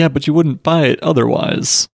me. Yeah, but you wouldn't buy it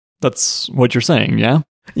otherwise. That's what you're saying, yeah?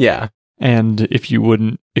 Yeah. And if you're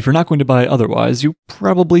not going to buy it otherwise, you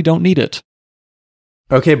probably don't need it.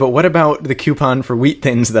 Okay, but what about the coupon for Wheat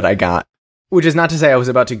Thins that I got? Which is not to say I was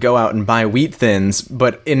about to go out and buy Wheat Thins,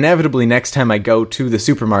 but inevitably next time I go to the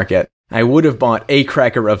supermarket, I would have bought a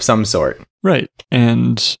cracker of some sort. Right.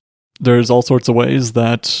 And there's all sorts of ways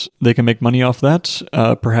that they can make money off that.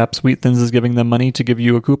 Perhaps Wheat Thins is giving them money to give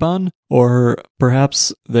you a coupon, or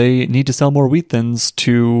perhaps they need to sell more Wheat Thins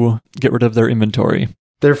to get rid of their inventory.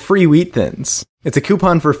 They're free Wheat Thins. It's a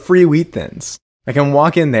coupon for free Wheat Thins. I can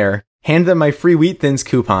walk in there, hand them my free Wheat Thins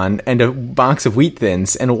coupon and a box of Wheat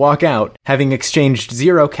Thins, and walk out having exchanged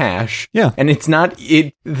 0 cash. Yeah. And it's not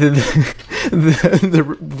it. The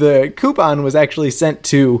coupon was actually sent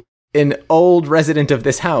to an old resident of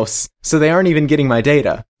this house, so they aren't even getting my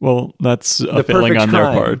data. Well, that's a failing on their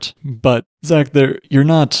part. But Zach, there's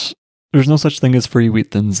no such thing as free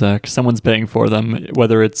Wheat Thins, Zach. Someone's paying for them,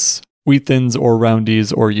 whether it's Wheat Thins or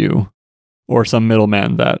Roundies or you, or some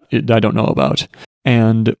middleman that I don't know about.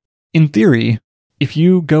 And in theory, if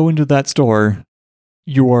you go into that store,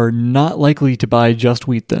 you are not likely to buy just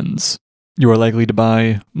Wheat Thins. You are likely to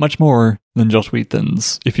buy much more than just Wheat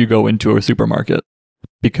Thins if you go into a supermarket.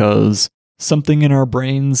 Because something in our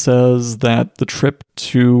brain says that the trip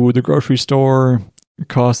to the grocery store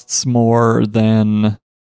costs more than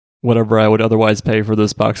whatever I would otherwise pay for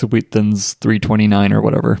this box of Wheat Thins, $3.29 or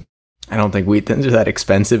whatever. I don't think Wheat Thins are that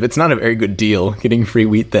expensive. It's not a very good deal getting free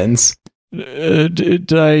Wheat Thins.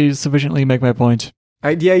 Did I sufficiently make my point?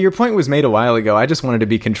 Yeah, your point was made a while ago. I just wanted to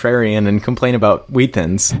be contrarian and complain about Wheat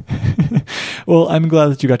Thins. Well, I'm glad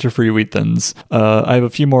that you got your free Wheat Thins. I have a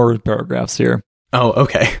few more paragraphs here. Oh,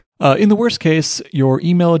 okay. In the worst case, your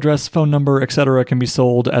email address, phone number, etc. can be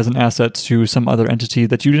sold as an asset to some other entity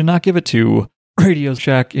that you did not give it to. Radio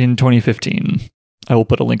Shack in 2015. I will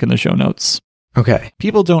put a link in the show notes. Okay.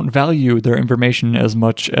 People don't value their information as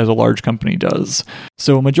much as a large company does.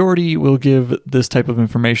 So a majority will give this type of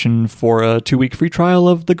information for a 2-week free trial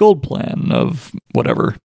of the gold plan of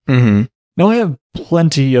whatever. Mm-hmm. Now, I have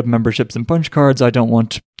plenty of memberships and punch cards. I don't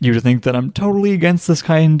want you to think that I'm totally against this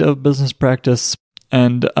kind of business practice,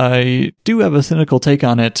 and I do have a cynical take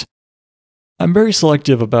on it. I'm very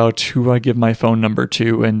selective about who I give my phone number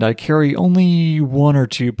to, and I carry only 1 or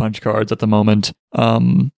 2 punch cards at the moment.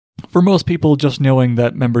 For most people, just knowing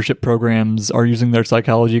that membership programs are using their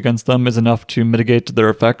psychology against them is enough to mitigate their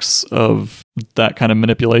effects of that kind of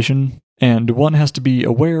manipulation. And one has to be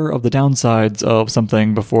aware of the downsides of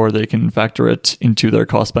something before they can factor it into their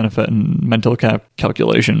cost-benefit and mental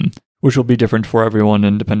calculation, which will be different for everyone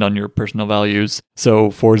and depend on your personal values.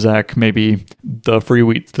 So for Zach, maybe the free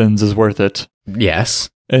Wheat Thins is worth it.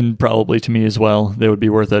 Yes. And probably to me as well, they would be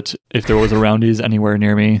worth it if there was a Roundy's anywhere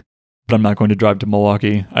near me. But I'm not going to drive to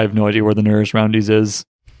Milwaukee. I have no idea where the nearest Roundy's is.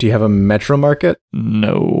 Do you have a Metro Market?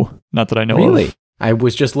 No, not that I know of. Really? I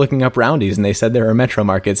was just looking up Roundy's and they said there are Metro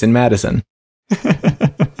Markets in Madison.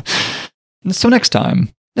 So next time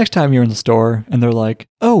you're in the store and they're like,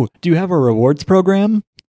 "Oh, do you have a rewards program?"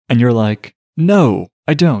 And you're like, "No,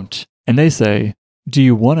 I don't." And they say, "Do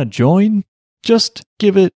you want to join?" Just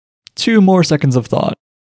give it 2 more seconds of thought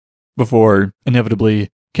before inevitably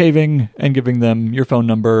caving and giving them your phone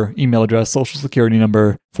number, email address, social security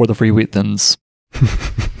number for the free Wheat Thins.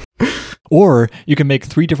 Or you can make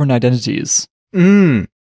 3 different identities. And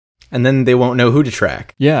then they won't know who to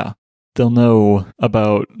track. Yeah. They'll know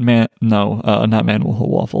about not Manuel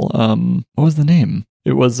Waffle. What was the name?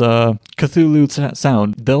 It was Cthulhu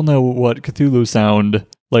Sound. They'll know what Cthulhu Sound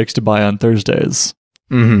likes to buy on Thursdays.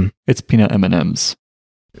 Mm-hmm. It's peanut M&Ms.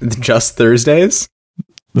 Just Thursdays?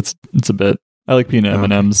 It's a bit. I like peanut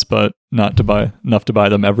M&Ms, but not to buy enough to buy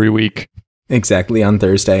them every week. Exactly on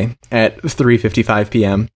Thursday at 3:55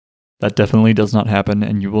 p.m. That definitely does not happen,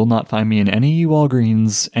 and you will not find me in any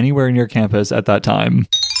Walgreens anywhere near campus at that time.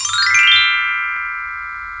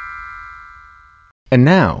 And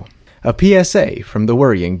now, a PSA from the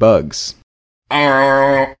Worrying Bugs.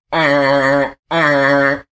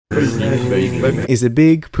 Is a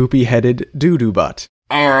big poopy-headed doo-doo butt.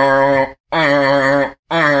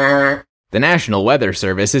 The National Weather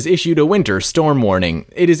Service has issued a winter storm warning.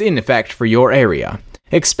 It is in effect for your area.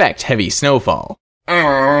 Expect heavy snowfall.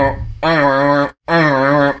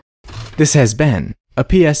 This has been a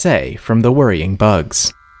PSA from the Worrying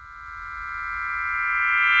Bugs.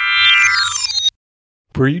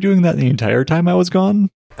 Were you doing that the entire time I was gone?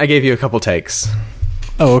 I gave you a couple takes.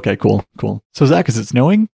 Oh, okay, cool. So Zach, is it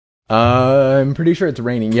snowing? I'm pretty sure it's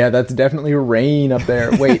raining. Yeah, that's definitely rain up there.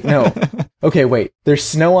 Wait, no. Okay, wait. There's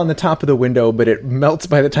snow on the top of the window, but it melts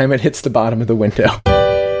by the time it hits the bottom of the window.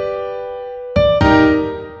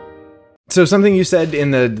 So something you said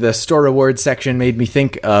in the store rewards section made me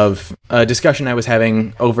think of a discussion I was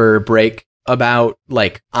having over break about,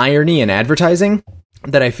 like, irony in advertising,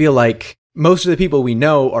 that I feel like most of the people we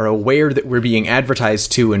know are aware that we're being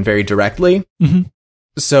advertised to and very directly. Mm-hmm.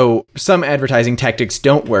 So some advertising tactics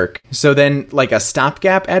don't work. So then, like, a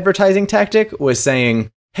stopgap advertising tactic was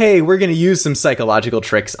saying, "Hey, we're going to use some psychological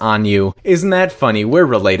tricks on you. Isn't that funny? We're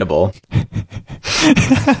relatable."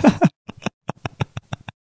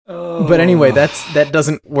 But anyway, that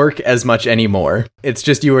doesn't work as much anymore. It's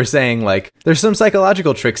just you were saying, like, there's some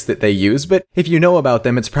psychological tricks that they use, but if you know about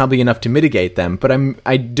them, it's probably enough to mitigate them. But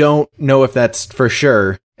I don't know if that's for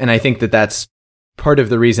sure, and I think that that's part of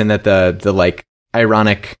the reason that the like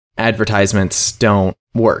ironic advertisements don't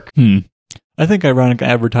work. I think ironic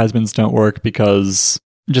advertisements don't work because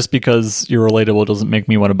just because you're relatable doesn't make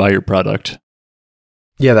me want to buy your product.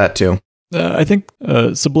 Yeah, that too. I think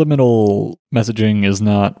subliminal messaging is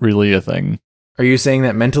not really a thing. Are you saying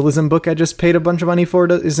that mentalism book I just paid a bunch of money for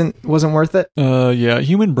wasn't worth it? Yeah,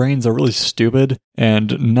 human brains are really stupid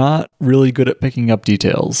and not really good at picking up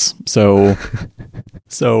details. So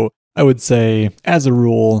I would say, as a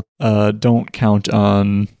rule, don't count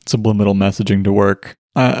on subliminal messaging to work.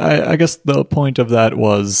 I guess the point of that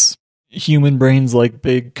was human brains like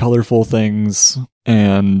big, colorful things,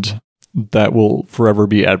 and that will forever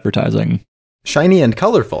be advertising. Shiny and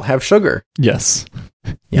colorful. Have sugar. Yes.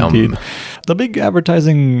 Yum. Indeed. The big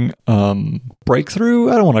advertising breakthrough,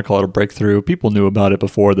 I don't want to call it a breakthrough. People knew about it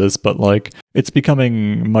before this, but like it's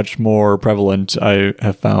becoming much more prevalent, I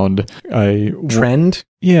have found. Trend?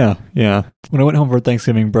 Yeah. When I went home for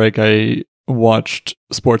Thanksgiving break, I watched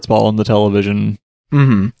sports ball on the television,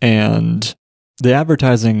 and the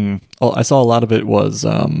advertising, I saw a lot of it was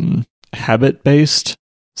habit-based.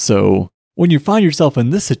 So when you find yourself in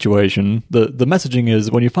this situation, the messaging is,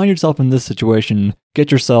 when you find yourself in this situation,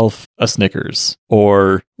 get yourself a Snickers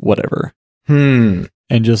or whatever. And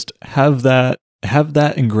just have that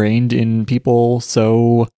ingrained in people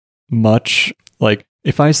so much. Like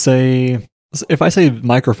if I say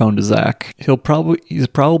microphone to Zach, he's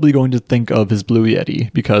probably going to think of his Blue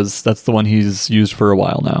Yeti because that's the one he's used for a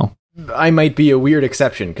while now. I might be a weird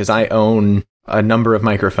exception because I own a number of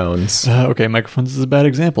microphones. Okay, microphones is a bad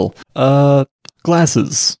example.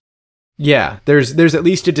 Glasses. Yeah, there's at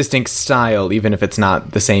least a distinct style, even if it's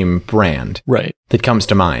not the same brand. Right. That comes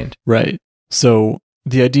to mind. Right. So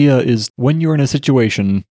the idea is when you're in a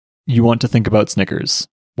situation, you want to think about Snickers.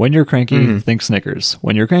 When you're cranky, think Snickers.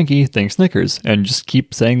 When you're cranky, think Snickers. And just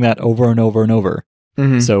keep saying that over and over and over.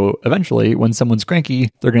 So eventually, when someone's cranky,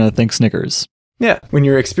 they're going to think Snickers. Yeah, when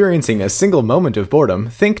you're experiencing a single moment of boredom,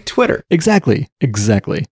 think Twitter. Exactly.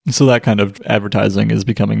 So that kind of advertising is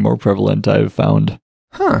becoming more prevalent, I've found.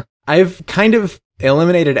 I've kind of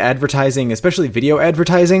eliminated advertising, especially video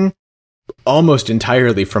advertising, almost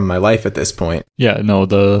entirely from my life at this point. Yeah, no,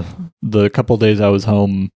 the couple days I was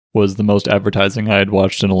home was the most advertising I had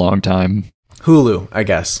watched in a long time. Hulu, I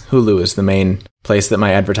guess. Hulu is the main place that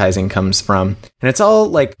my advertising comes from. And it's all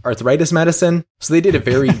like arthritis medicine. So they did a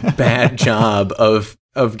very bad job of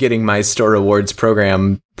getting my Store Awards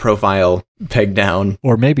program profile pegged down.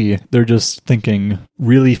 Or maybe they're just thinking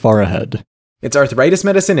really far ahead. It's arthritis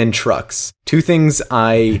medicine and trucks. Two things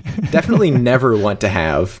I definitely never want to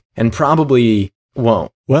have and probably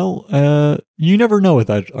won't. Well, you never know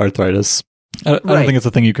with arthritis. I don't think it's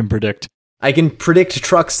a thing you can predict. I can predict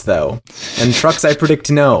trucks, though. And trucks I predict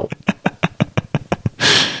no.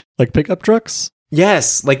 Like pickup trucks?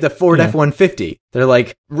 Yes, like the Ford F-150. They're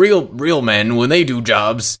like, real men, when they do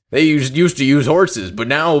jobs, they used to use horses, but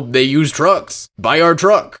now they use trucks. Buy our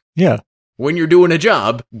truck. Yeah. When you're doing a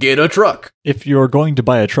job, get a truck. If you're going to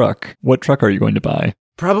buy a truck, what truck are you going to buy?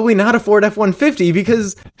 Probably not a Ford F-150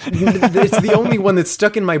 because it's the only one that's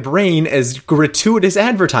stuck in my brain as gratuitous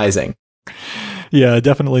advertising. Yeah,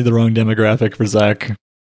 definitely the wrong demographic for Zach.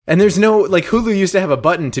 And there's no, like, Hulu used to have a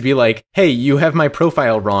button to be like, hey, you have my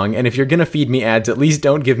profile wrong, and if you're gonna feed me ads, at least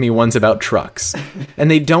don't give me ones about trucks.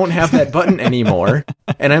 And they don't have that button anymore,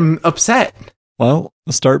 and I'm upset. Well,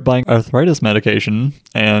 start buying arthritis medication,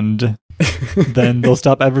 and then they'll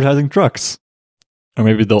stop advertising trucks. Or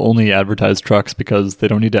maybe they'll only advertise trucks because they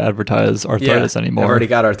don't need to advertise arthritis anymore. I've already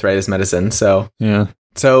got arthritis medicine, so. Yeah.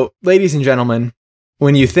 So, ladies and gentlemen,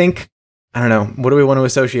 when you think, I don't know, what do we want to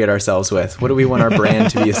associate ourselves with? What do we want our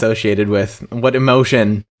brand to be associated with? What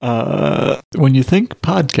emotion? When you think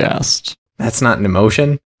podcast. That's not an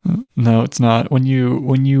emotion. No, it's not. When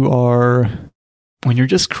you're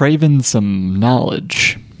just craving some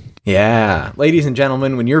knowledge. Yeah. Ladies and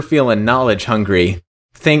gentlemen, when you're feeling knowledge hungry,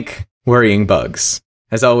 think Worrying Bugs.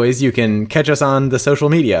 As always, you can catch us on the social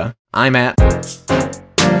media. I'm at